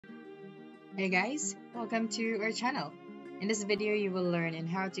Hey guys, welcome to our channel. In this video, you will learn on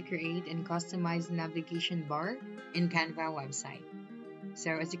how to create and customize navigation bar in Canva website.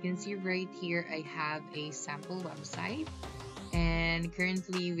 So as you can see right here, I have a sample website and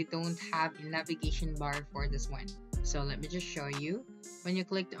currently we don't have a navigation bar for this one. So let me just show you. When you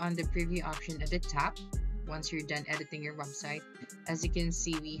click on the preview option at the top, once you're done editing your website, as you can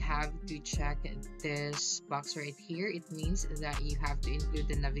see, we have to check this box right here. It means that you have to include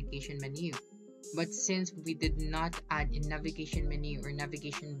the navigation menu. But since we did not add a navigation menu or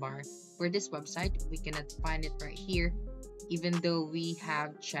navigation bar for this website, we cannot find it right here, even though we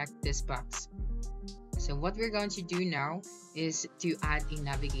have checked this box. So what we're going to do now is to add a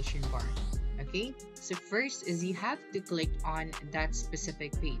navigation bar. Okay, so first is you have to click on that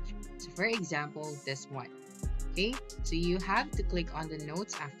specific page. So for example, this one. Okay, so you have to click on the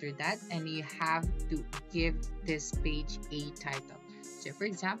notes after that and you have to give this page a title. So for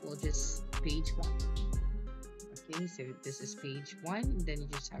example, just page 1. Okay, so this is page 1, then you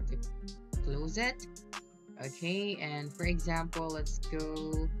just have to close it. Okay, and for example, let's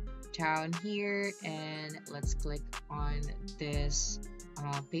go down here and let's click on this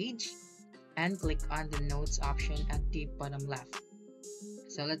page and click on the notes option at the bottom left.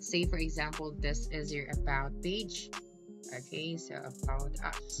 So let's say for example, this is your about page. Okay, so about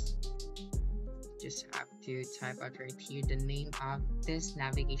us. Just have to type out right here the name of this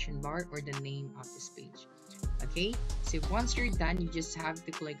navigation bar or the name of this page. Okay, so once you're done, you just have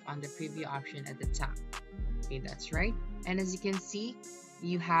to click on the preview option at the top. Okay, that's right. And as you can see,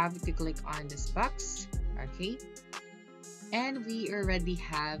 you have to click on this box. Okay, and we already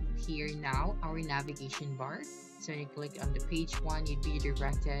have here now our navigation bar. So when you click on the page 1, you'd be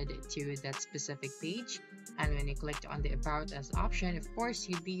directed to that specific page. And when you click on the About Us option, of course,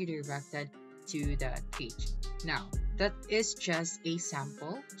 you'd be directed to that page. Now, that is just a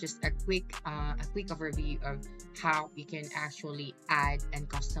sample, just a quick overview of how we can actually add and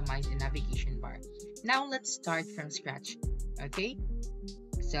customize a navigation bar. Now, let's start from scratch. Okay,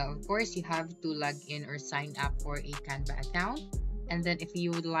 so of course, you have to log in or sign up for a Canva account. And then if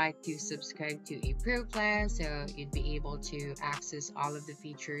you would like to subscribe to a pro plan, so you'd be able to access all of the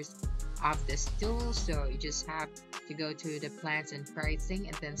features of this tool. So you just have to go to the plans and pricing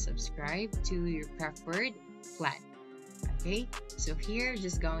and then subscribe to your preferred plan. Okay, so here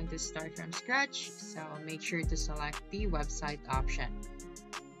just going to start from scratch. So make sure to select the website option.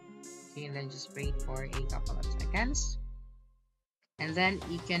 Okay, and then just wait for a couple of seconds. And then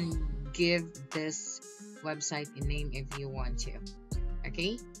you can give this website a name if you want to.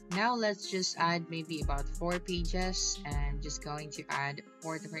 Okay, now let's just add maybe about 4 pages and just going to add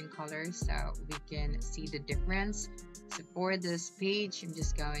 4 different colors so we can see the difference. So for this page, I'm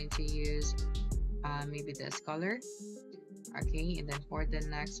just going to use maybe this color. Okay, and then for the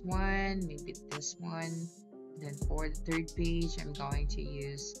next one, maybe this one. Then for the third page, I'm going to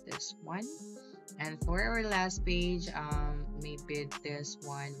use this one. And for our last page, maybe this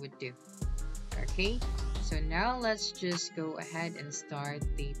one would do. Okay, so now let's just go ahead and start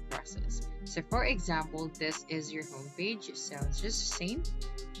the process. So for example, this is your home page, so it's just the same.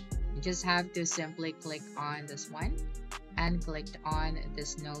 You just have to simply click on this one and click on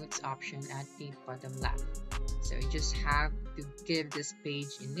this notes option at the bottom left. So you just have to give this page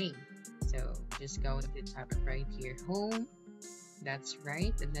a name. So just go to type it right here, home. That's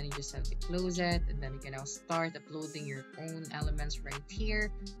right, and then you just have to close it, and then you can now start uploading your own elements right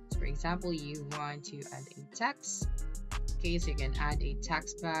here. So for example, you want to add a text. Okay, so you can add a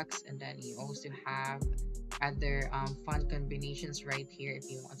text box, and then you also have other font combinations right here if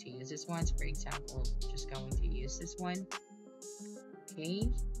you want to use this one. So for example, just going to use this one. Okay,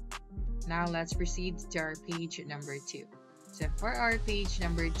 now let's proceed to our page number 2. So for our page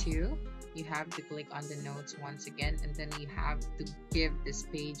number 2, you have to click on the notes once again, and then you have to give this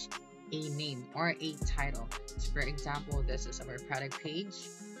page a name or a title. So for example, this is our product page.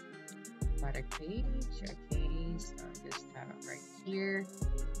 Okay, so just have it right here,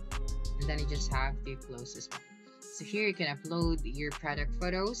 and then you just have to close this one. So here you can upload your product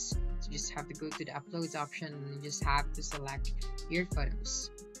photos. So you just have to go to the uploads option and you just have to select your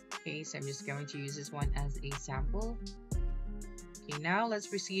photos. Okay, so I'm just going to use this one as a sample. Okay, now let's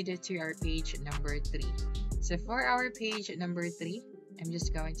proceed to our page number 3. So for our page number 3, I'm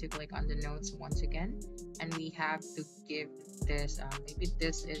just going to click on the notes once again, and we have to give this, maybe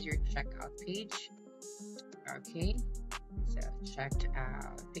this is your checkout page. Okay, so checked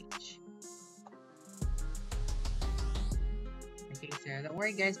out page. Okay, so don't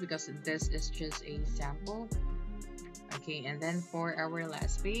worry guys, because this is just a sample. Okay, and then for our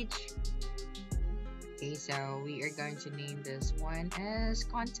last page, okay, so we are going to name this one as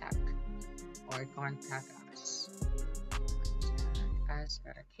contact. or contact us.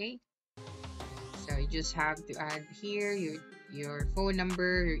 Okay. So you just have to add here your phone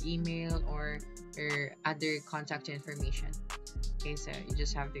number, your email, or your other contact information. Okay, so you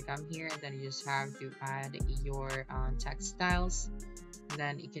just have to come here, and then you just have to add your text styles. And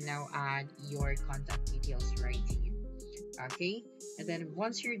then you can now add your contact details right here. Okay, and then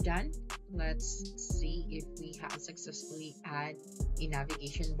once you're done, let's see if we have successfully add a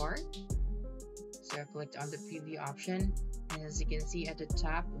navigation bar. So I clicked on the preview option, and as you can see at the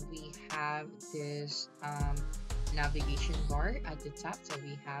top, we have this navigation bar at the top. So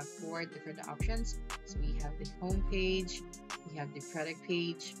we have 4 different options. So we have the home page, we have the product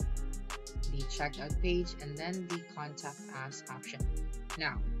page, the checkout page, and then the contact us option.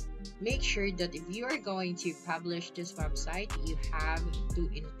 Now, make sure that if you are going to publish this website, you have to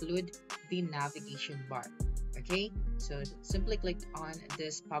include the navigation bar. Okay, so simply click on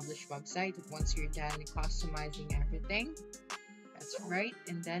this publish website once you're done customizing everything. That's right,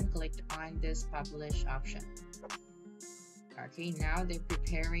 and then click on this publish option. Okay, now they're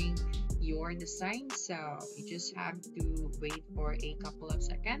preparing your design, so you just have to wait for a couple of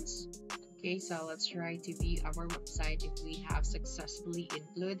seconds. Okay, so let's try to view our website if we have successfully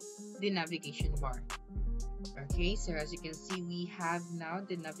included the navigation bar. Okay, so as you can see, we have now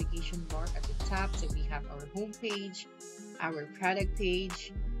the navigation bar at the top. So we have our home page, our product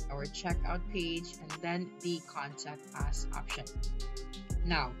page, our checkout page, and then the contact us option.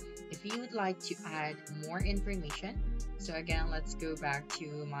 Now, if you would like to add more information, so again, let's go back to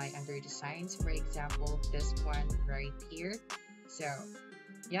my under designs, for example, this one right here. So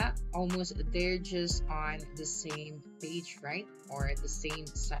yeah, almost they're just on the same page, right? Or the same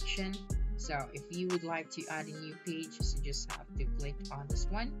section. So if you would like to add a new page, you just have to click on this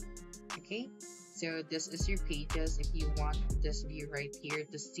one. Okay, so this is your pages. If you want this view right here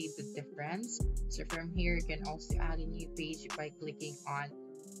to see the difference, so from here you can also add a new page by clicking on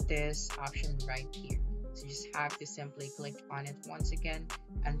this option right here. So you just have to simply click on it once again,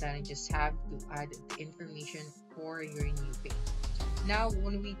 and then you just have to add the information for your new page. Now,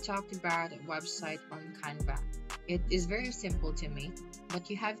 when we talked about a website on Canva, it is very simple to make, but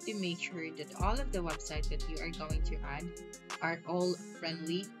you have to make sure that all of the websites that you are going to add are all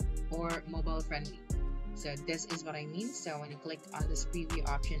friendly or mobile friendly. So this is what I mean. So when you click on this preview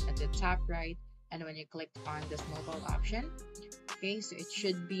option at the top right, and when you click on this mobile option, okay, so it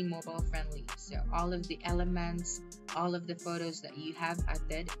should be mobile friendly. So all of the elements, all of the photos that you have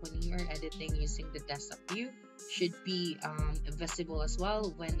added when you are editing using the desktop view should be visible as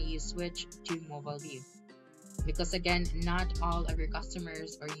well when you switch to mobile view. Because again, not all of your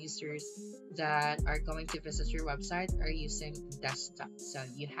customers or users that are going to visit your website are using desktop. So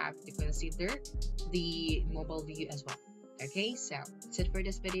you have to consider the mobile view as well. Okay, so that's it for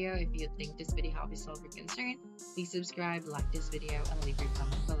this video. If you think this video helped you solve your concern, please subscribe, like this video, and leave your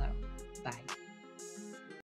comment below.